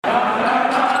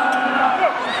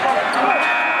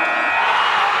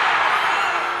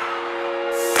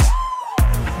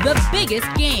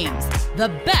biggest games, the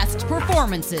best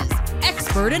performances,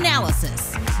 expert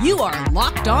analysis. You are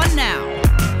Locked On Now.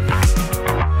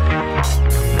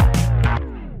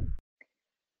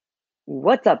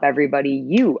 What's up, everybody?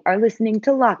 You are listening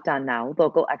to Locked On Now,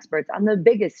 local experts on the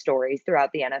biggest stories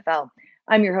throughout the NFL.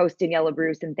 I'm your host, Daniela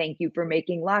Bruce, and thank you for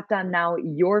making Locked On Now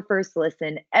your first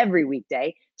listen every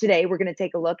weekday. Today, we're going to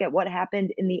take a look at what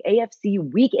happened in the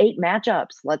AFC Week 8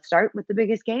 matchups. Let's start with the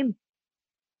biggest game.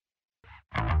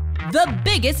 The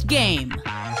biggest game.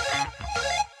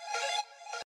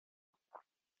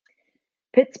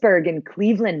 Pittsburgh and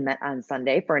Cleveland met on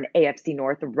Sunday for an AFC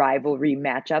North rivalry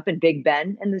matchup, and Big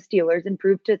Ben and the Steelers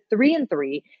improved to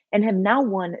 3-3 and have now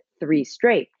won 3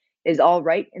 straight. Is all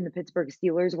right in the Pittsburgh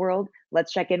Steelers world?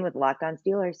 Let's check in with Locked On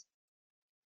Steelers.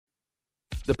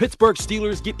 The Pittsburgh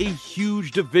Steelers get a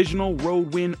huge divisional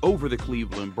road win over the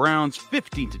Cleveland Browns,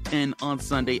 15-10 on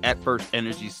Sunday at First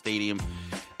Energy Stadium.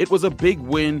 It was a big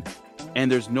win,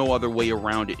 and there's no other way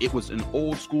around it. It was an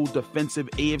old-school defensive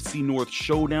AFC North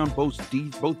showdown. Both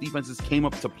defenses came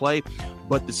up to play,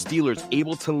 but the Steelers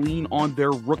able to lean on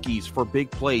their rookies for big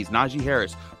plays. Najee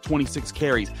Harris, 26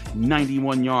 carries,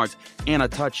 91 yards, and a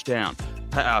touchdown.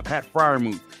 Pat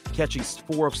Freiermuth catching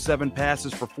 4 of 7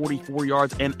 passes for 44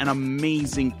 yards and an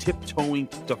amazing tiptoeing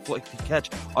catch,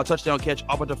 a touchdown catch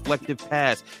off a deflective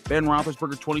pass. Ben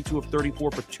Roethlisberger, 22 of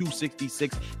 34 for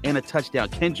 266 and a touchdown.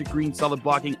 Kendrick Green, solid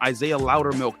blocking. Isaiah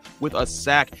Loudermilk with a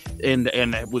sack and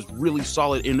was really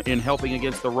solid in helping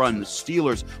against the run. The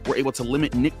Steelers were able to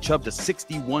limit Nick Chubb to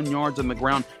 61 yards on the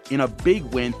ground in a big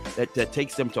win that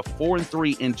takes them to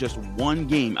 4-3 in just one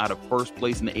game out of first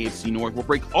place in the AFC North. We'll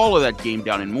break all of that game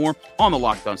down and more on the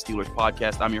Locked On Steelers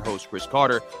podcast. I'm your host, Chris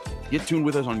Carter. Get tuned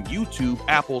with us on YouTube,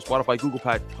 Apple, Spotify, Google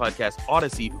Podcasts,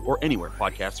 Odyssey, or anywhere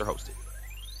podcasts are hosted.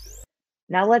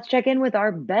 Now let's check in with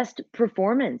our best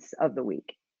performance of the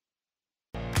week.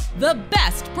 The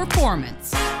best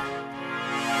performance.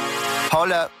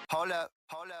 Hold up.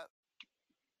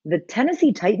 The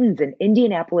Tennessee Titans and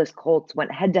Indianapolis Colts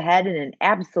went head-to-head in an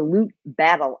absolute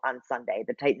battle on Sunday.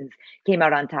 The Titans came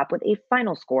out on top with a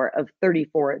final score of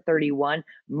 34-31,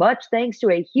 much thanks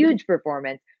to a huge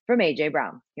performance from A.J.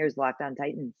 Brown. Here's Locked On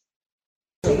Titans.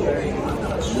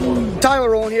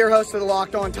 Tyler Rowland here, host of the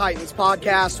Locked On Titans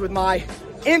podcast, with my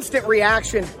instant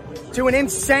reaction to an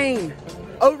insane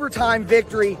overtime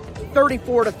victory,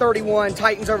 34-31,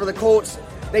 Titans over the Colts.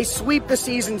 They sweep the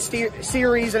season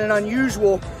series in an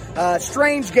unusual,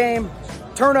 strange game,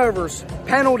 turnovers,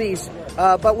 penalties,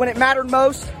 but when it mattered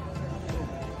most,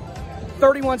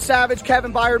 31 Savage,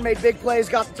 Kevin Byard made big plays,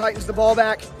 got the Titans the ball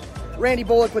back. Randy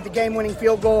Bullock with the game-winning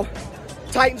field goal.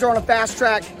 Titans are on a fast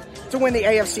track to win the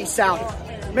AFC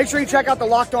South. Make sure you check out the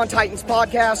Locked On Titans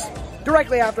podcast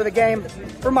directly after the game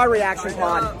for my reaction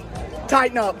pod.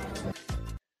 Tighten up.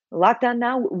 Locked On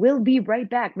Now will be right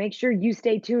back. Make sure you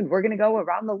stay tuned. We're going to go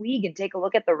around the league and take a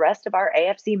look at the rest of our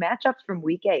AFC matchups from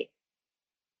Week 8.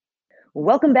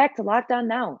 Welcome back to Locked On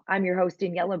Now. I'm your host,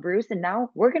 Daniela Bruce, and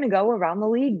now we're going to go around the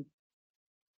league.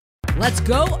 Let's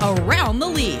go around the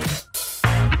league.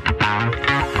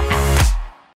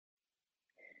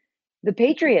 The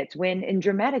Patriots win in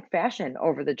dramatic fashion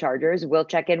over the Chargers. We'll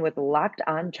check in with Locked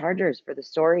On Chargers for the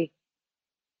story.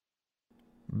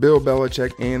 Bill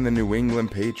Belichick and the New England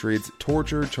Patriots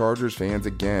torture Chargers fans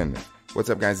again. What's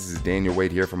up, guys? This is Daniel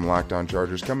Wade here from Locked On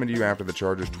Chargers, coming to you after the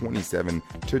Chargers'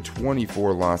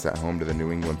 27-24 loss at home to the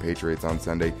New England Patriots on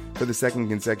Sunday. For the second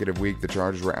consecutive week, the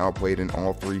Chargers were outplayed in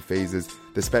all 3 phases.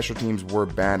 The special teams were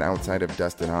bad outside of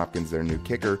Dustin Hopkins, their new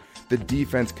kicker. The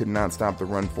defense could not stop the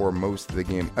run for most of the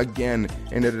game again,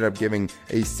 and ended up giving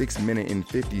a 6-minute and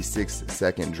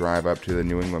 56-second drive up to the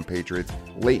New England Patriots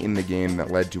late in the game that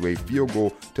led to a field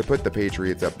goal to put the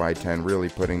Patriots up by 10, really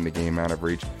putting the game out of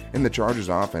reach. And the Chargers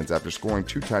offense, after scoring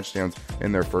 2 touchdowns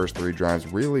in their first 3 drives,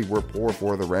 really were poor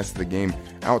for the rest of the game,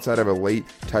 outside of a late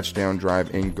touchdown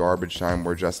drive in garbage time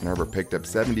where Justin Herbert picked up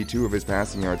 72 of his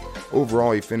passing yards.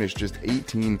 Overall, he finished just 18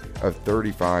 of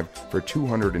 35 for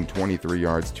 223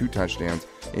 yards, 2 touchdowns,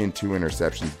 and 2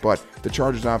 interceptions. But the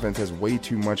Chargers offense has way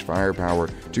too much firepower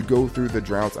to go through the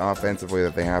droughts offensively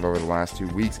that they have over the last 2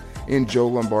 weeks. And Joe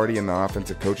Lombardi and the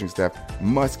offensive coaching staff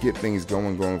must get things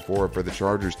going forward for the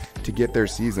Chargers to get their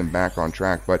season back on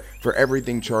track. But for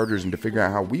everything Chargers and to figure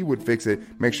out how we would fix it,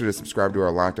 make sure to subscribe to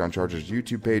our Locked On Chargers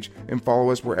YouTube page and follow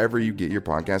us wherever you get your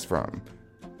podcast from.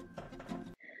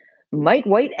 Mike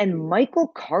White and Michael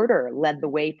Carter led the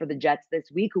way for the Jets this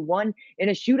week, who won in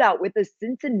a shootout with the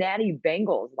Cincinnati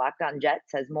Bengals. Locked On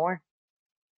Jets has more.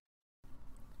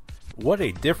 What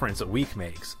a difference a week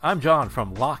makes. I'm John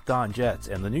from Locked On Jets,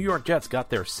 and the New York Jets got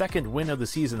their second win of the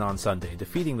season on Sunday,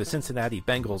 defeating the Cincinnati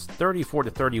Bengals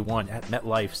 34-31 at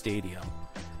MetLife Stadium.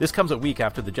 This comes a week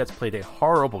after the Jets played a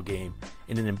horrible game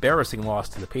in an embarrassing loss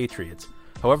to the Patriots.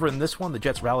 However, in this one, the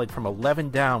Jets rallied from 11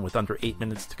 down with under 8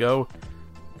 minutes to go.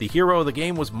 The hero of the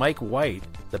game was Mike White.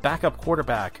 The backup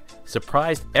quarterback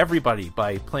surprised everybody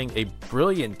by playing a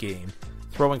brilliant game,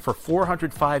 throwing for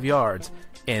 405 yards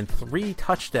and 3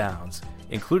 touchdowns,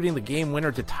 including the game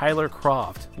winner to Tyler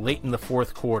Kroft late in the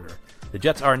fourth quarter. The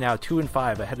Jets are now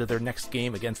 2-5 ahead of their next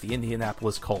game against the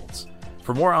Indianapolis Colts.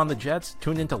 For more on the Jets,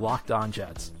 tune into Locked On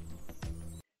Jets.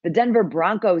 The Denver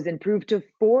Broncos improved to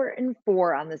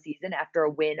 4-4 on the season after a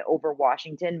win over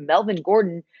Washington. Melvin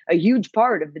Gordon, a huge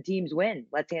part of the team's win.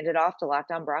 Let's hand it off to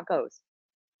Locked On Broncos.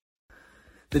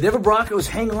 The Denver Broncos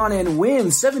hang on and win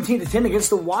 17-10 against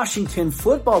the Washington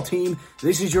football team.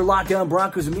 This is your Locked On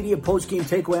Broncos immediate post-game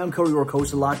takeaway. I'm Cody Rourke,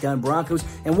 host of Locked On Broncos.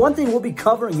 And one thing we'll be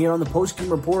covering here on the post-game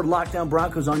report, Locked On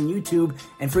Broncos on YouTube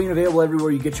and free and available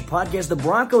everywhere you get your podcast. The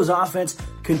Broncos offense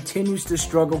continues to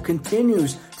struggle,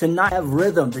 continues to not have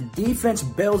rhythm. The defense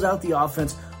bails out the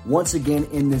offense once again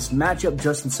in this matchup.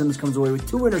 Justin Simmons comes away with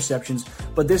 2 interceptions,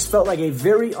 but this felt like a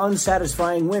very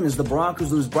unsatisfying win as the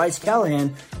Broncos lose Bryce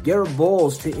Callahan, Garrett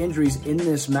Bowles to injuries in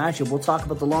this matchup. We'll talk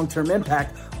about the long-term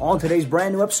impact on today's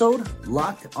brand new episode,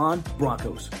 Locked On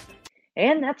Broncos.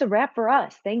 And that's a wrap for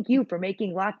us. Thank you for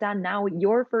making Locked On Now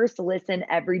your first listen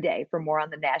every day. For more on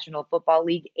the National Football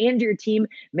League and your team,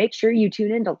 make sure you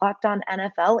tune in to Locked On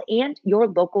NFL and your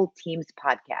local team's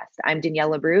podcast. I'm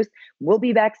Daniela Bruce. We'll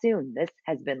be back soon. This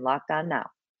has been Locked On Now.